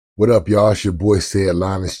What up, y'all? It's your boy Said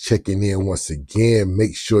Linus checking in once again.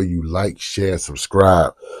 Make sure you like, share,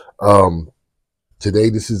 subscribe. Um,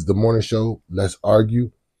 Today, this is the morning show. Let's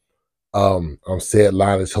argue. I'm Said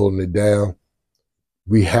Linus holding it down.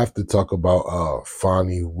 We have to talk about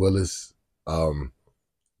Fani Willis, um,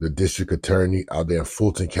 the district attorney out there in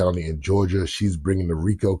Fulton County in Georgia. She's bringing the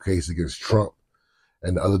RICO case against Trump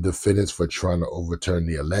and the other defendants for trying to overturn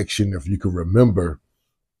the election. If you can remember,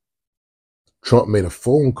 Trump made a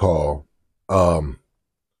phone call um,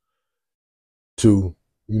 to,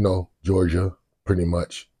 Georgia pretty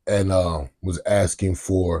much, and was asking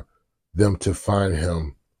for them to find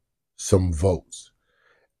him some votes.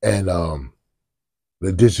 And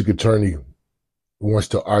the district attorney wants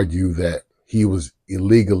to argue that he was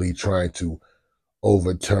illegally trying to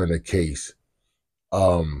overturn a case.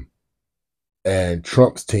 And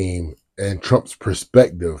Trump's team and Trump's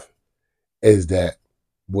perspective is that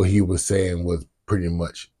what he was saying was pretty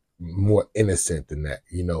much more innocent than that,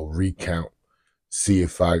 recount, see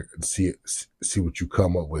if I see what you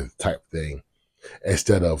come up with type thing,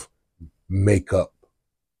 instead of make up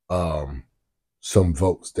some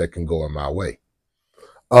votes that can go in my way.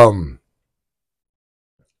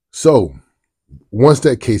 So once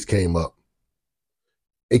that case came up,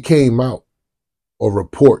 it came out, or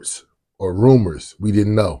reports or rumors, we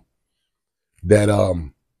didn't know, that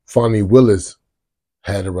Fani Willis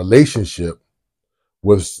had a relationship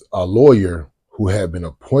with a lawyer who had been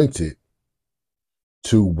appointed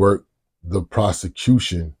to work the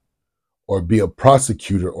prosecution or be a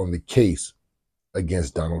prosecutor on the case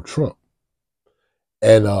against Donald Trump.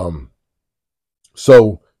 And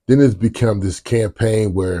so then it's become this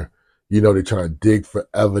campaign where, they're trying to dig for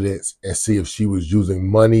evidence and see if she was using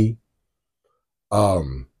money.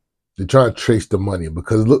 They're trying to trace the money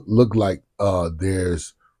because it look like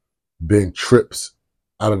there's been trips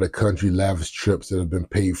out of the country, lavish trips that have been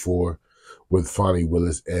paid for with Fani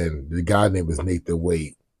Willis, and the guy name is Nathan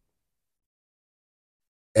Wade.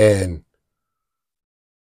 And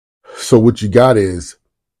so what you got is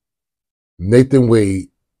Nathan Wade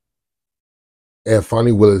and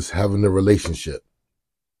Fani Willis having a relationship.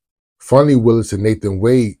 Fani Willis and Nathan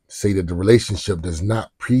Wade say that the relationship does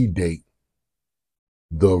not predate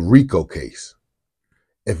the RICO case.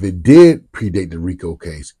 If it did predate the RICO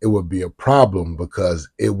case, it would be a problem because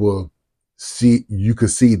you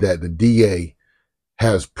could see that the DA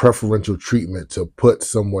has preferential treatment to put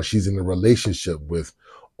someone she's in a relationship with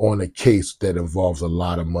on a case that involves a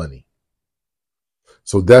lot of money.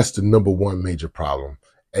 So that's the number one major problem.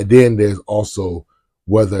 And then there's also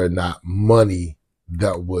whether or not money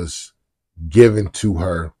that was given to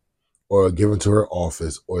her or given to her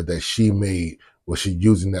office or that she made, was she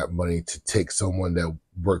using that money to take someone that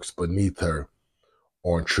works beneath her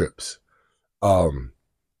on trips? And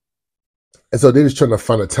so they're just trying to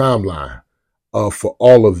find a timeline for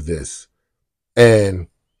all of this. And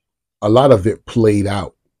a lot of it played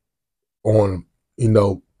out on,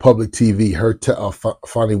 public TV. Her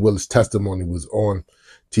Fani Willis' testimony was on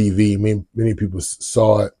TV. Many people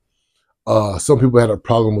saw it. Some people had a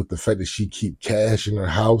problem with the fact that she keep cash in her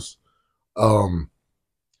house.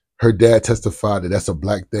 Her dad testified that that's a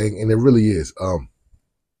black thing, and it really is.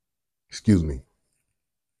 Excuse me.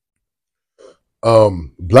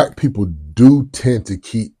 Black people do tend to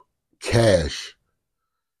keep cash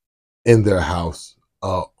in their house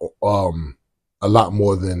a lot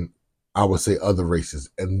more than I would say other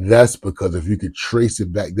races. And that's because if you could trace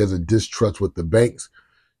it back, there's a distrust with the banks.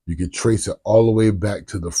 You could trace it all the way back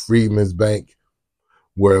to the Freedmen's Bank,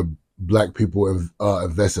 where black people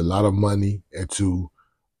invest a lot of money into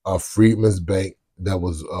a Freedmen's Bank that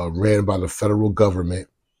was ran by the federal government.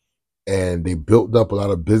 And they built up a lot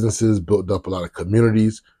of businesses, built up a lot of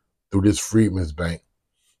communities through this Freedmen's Bank.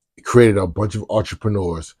 It created a bunch of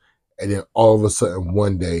entrepreneurs. And then all of a sudden,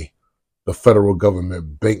 one day, the federal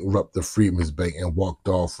government bankrupted the Freedmen's Bank and walked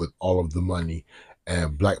off with all of the money.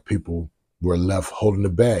 And black people were left holding the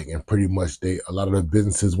bag. And pretty much a lot of their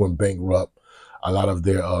businesses went bankrupt. A lot of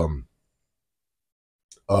their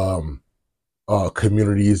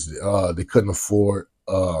communities, they couldn't afford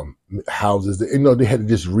houses. They had to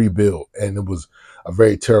just rebuild, and it was a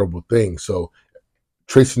very terrible thing. So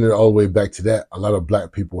tracing it all the way back to that, a lot of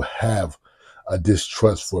black people have a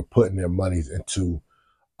distrust for putting their monies into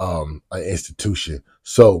an institution.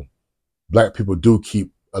 So black people do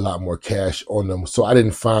keep a lot more cash on them. So I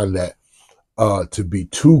didn't find that to be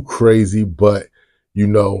too crazy, but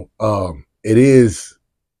it is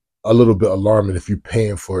a little bit alarming if you're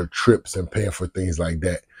paying for trips and paying for things like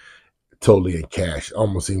that totally in cash. It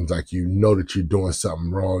almost seems like that you're doing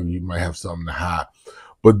something wrong. You might have something to hide.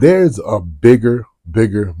 But there's a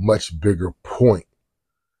much bigger point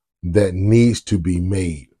that needs to be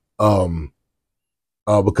made.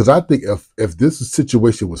 Because I think if this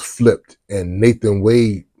situation was flipped and Nathan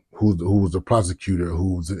Wade, who was the prosecutor,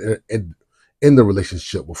 who's in the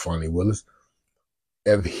relationship with Fani Willis,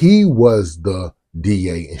 if he was the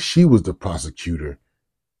DA and she was the prosecutor,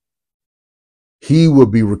 he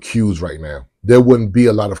would be recused right now. There wouldn't be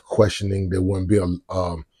a lot of questioning. There wouldn't be a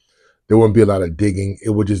lot of digging. It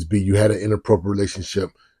would just be you had an inappropriate relationship.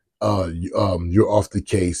 You're off the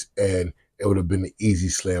case, and it would have been an easy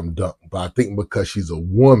slam dunk. But I think because she's a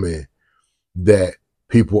woman, that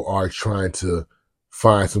people are trying to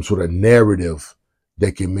find some sort of narrative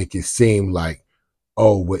that can make it seem like,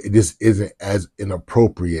 oh, well, this isn't as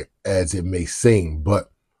inappropriate as it may seem.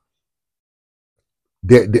 But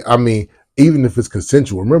I mean, even if it's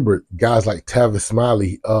consensual, remember guys like Tavis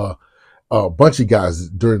Smiley, a bunch of guys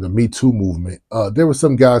during the Me Too movement. There were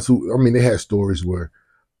some guys who, I mean, they had stories where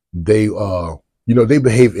they, they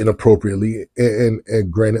behaved inappropriately,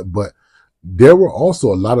 and granted, but there were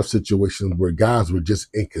also a lot of situations where guys were just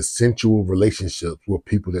in consensual relationships with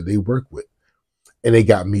people that they work with, and they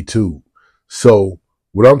got Me Too. So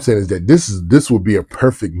what I'm saying is that this would be a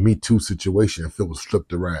perfect Me Too situation if it was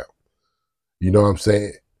flipped around. You know what I'm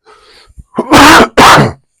saying?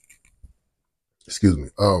 Excuse me.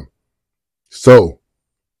 So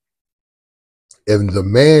if the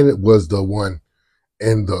man was the one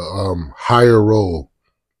in the higher role,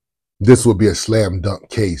 this would be a slam dunk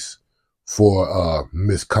case for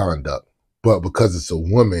misconduct. But because it's a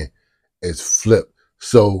woman, it's flipped.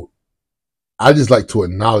 So I just like to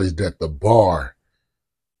acknowledge that the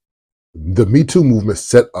Me Too movement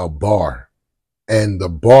set a bar. And the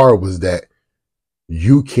bar was that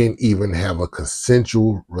you can't even have a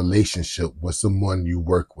consensual relationship with someone you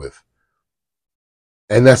work with.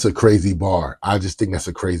 And that's a crazy bar. I just think that's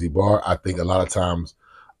a crazy bar. I think a lot of times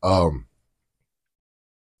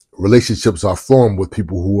relationships are formed with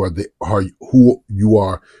people who you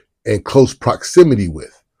are in close proximity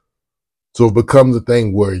with. So it becomes a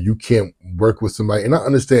thing where you can't work with somebody. And I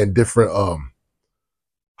understand different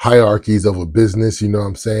hierarchies of a business, you know what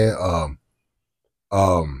I'm saying?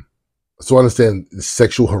 So I understand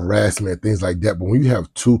sexual harassment, things like that. But when you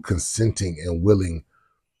have two consenting and willing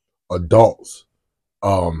adults,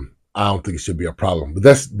 I don't think it should be a problem. But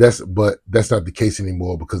that's not the case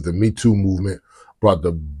anymore because the Me Too movement brought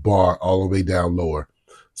the bar all the way down lower.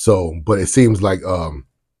 So, but it seems like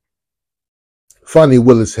Fani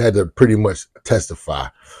Willis had to pretty much testify.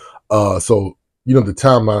 So the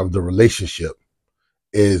timeline of the relationship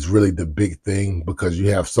is really the big thing because you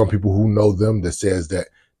have some people who know them that says that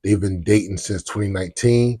they've been dating since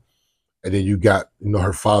 2019. And then you got,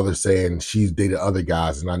 her father saying she's dated other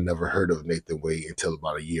guys, and I never heard of Nathan Wade until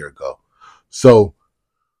about a year ago. So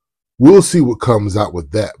we'll see what comes out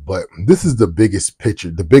with that. But this is the biggest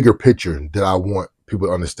picture, the bigger picture that I want people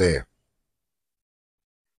to understand.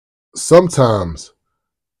 Sometimes,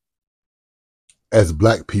 as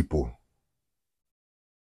Black people,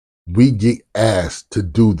 we get asked to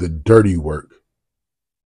do the dirty work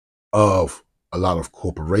of a lot of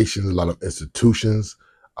corporations, a lot of institutions,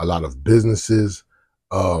 a lot of businesses,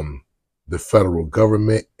 the federal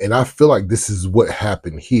government. And I feel like this is what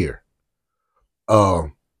happened here.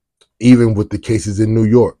 Even with the cases in New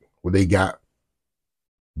York where they got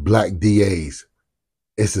Black DAs,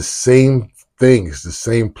 it's the same thing. It's the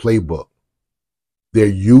same playbook. They're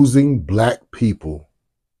using Black people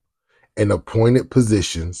in appointed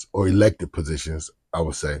positions or elected positions, I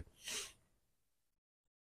would say,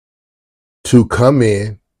 to come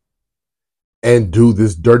in and do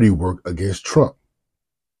this dirty work against Trump.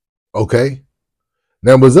 Okay?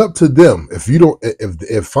 Now it was up to them.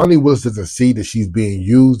 If Fani Willis doesn't see that she's being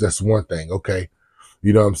used, that's one thing. Okay.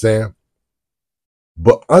 You know what I'm saying?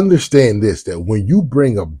 But understand this, that when you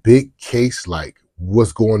bring a big case like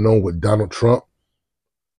what's going on with Donald Trump,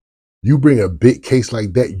 you bring a big case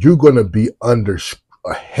like that, you're going to be under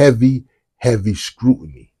a heavy, heavy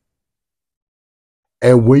scrutiny.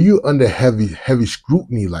 And when you're under heavy, heavy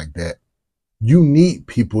scrutiny like that, you need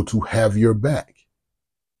people to have your back.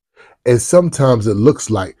 And sometimes it looks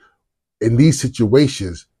like in these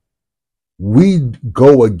situations, we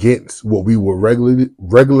go against what we will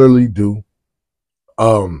regularly do.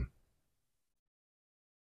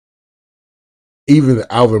 Even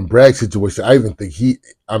the Alvin Bragg situation, I even think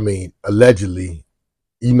allegedly,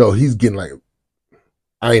 he's getting like,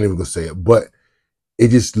 I ain't even gonna say it, but it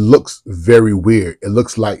just looks very weird. It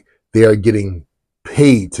looks like they are getting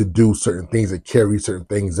paid to do certain things and carry certain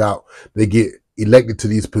things out. They get elected to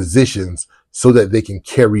these positions so that they can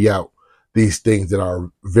carry out these things that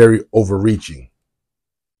are very overreaching.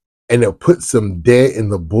 And it puts them dead in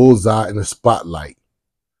the bullseye in the spotlight.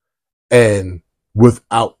 and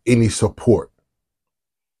without any support.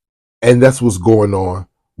 And that's what's going on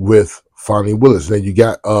with Fani Willis. Now you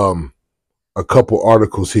got a couple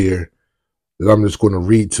articles here that I'm just going to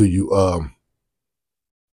read to you.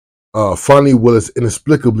 Fani Willis'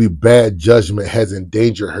 inexplicably bad judgment has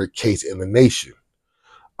endangered her case in the nation.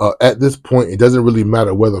 At this point, it doesn't really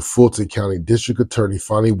matter whether Fulton County District Attorney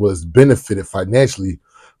Fani Willis benefited financially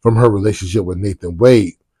from her relationship with Nathan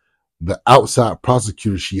Wade, the outside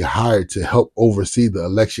prosecutor she hired to help oversee the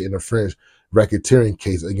election interference racketeering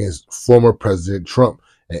case against former President Trump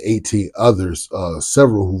and 18 others,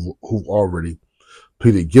 several who've already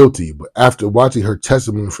pleaded guilty. But after watching her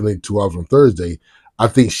testimony for nearly 2 hours on Thursday, I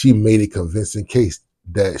think she made a convincing case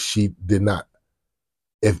that she did not.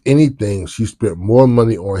 If anything, she spent more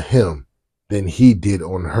money on him than he did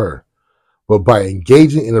on her. But by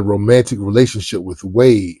engaging in a romantic relationship with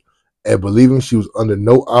Wade and believing she was under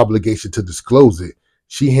no obligation to disclose it,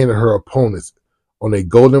 she handed her opponents on a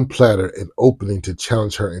golden platter an opening to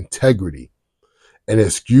challenge her integrity, an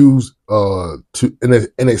excuse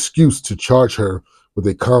to charge her with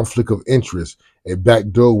a conflict of interest, a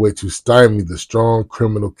backdoor way to stymie the strong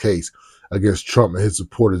criminal case against Trump and his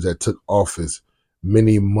supporters that took office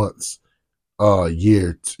many months,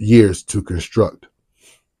 years to construct.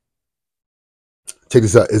 Check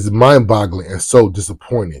this out. It's mind-boggling and so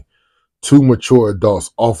disappointing. 2 mature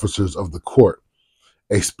adults, officers of the court,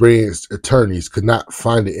 experienced attorneys, could not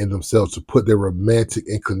find it in themselves to put their romantic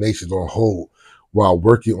inclinations on hold while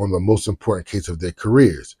working on the most important case of their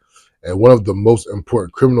careers, and one of the most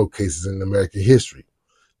important criminal cases in American history.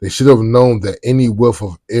 They should have known that any whiff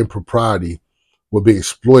of impropriety would be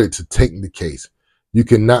exploited to take the case. You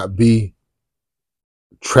cannot be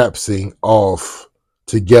traipsing off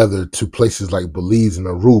together to places like Belize and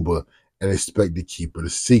Aruba and expect to keep it a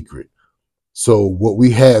secret. So what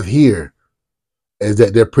we have here is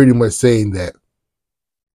that they're pretty much saying that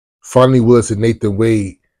Fani Willis and Nathan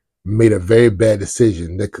Wade made a very bad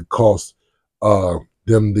decision that could cost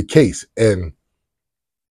them the case.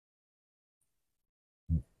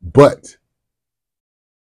 But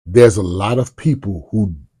there's a lot of people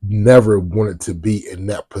who never wanted to be in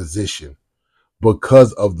that position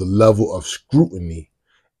because of the level of scrutiny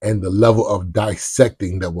and the level of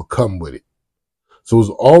dissecting that will come with it. So it's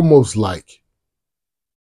almost like,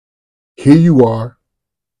 here you are,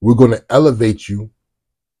 we're going to elevate you,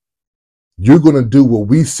 you're going to do what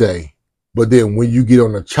we say, but then when you get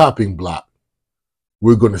on the chopping block,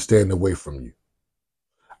 we're going to stand away from you.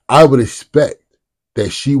 I would expect that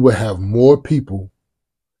she would have more people,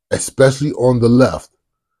 especially on the left,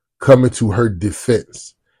 coming to her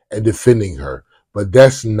defense and defending her. But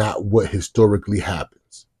that's not what historically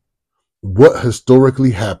happens. What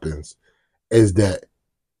historically happens is that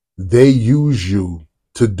they use you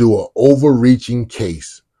to do an overreaching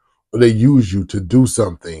case, or they use you to do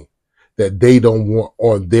something that they don't want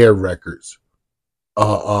on their records.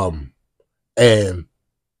 And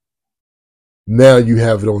now you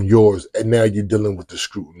have it on yours, and now you're dealing with the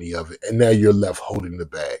scrutiny of it, and now you're left holding the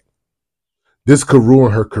bag. This could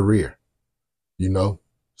ruin her career, you know?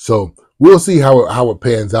 So we'll see how it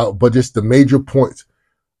pans out, but just the major points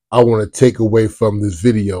I want to take away from this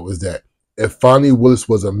video is that if Fani Willis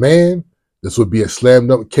was a man, this would be a slam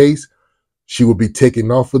dunk case. She would be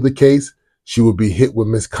taken off of the case. She would be hit with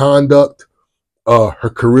misconduct. Her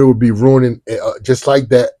career would be ruining just like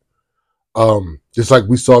that. Just like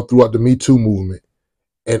we saw throughout the Me Too movement.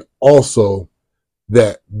 And also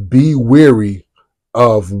that be wary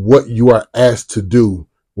of what you are asked to do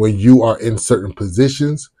when you are in certain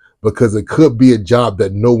positions, because it could be a job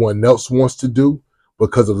that no one else wants to do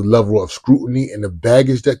because of the level of scrutiny and the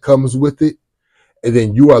baggage that comes with it. And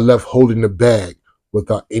then you are left holding the bag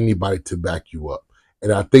without anybody to back you up.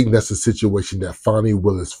 And I think that's the situation that Fani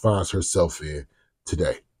Willis finds herself in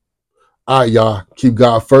today. All right, y'all. Keep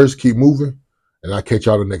God first. Keep moving. And I'll catch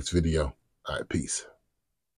y'all in the next video. All right, peace.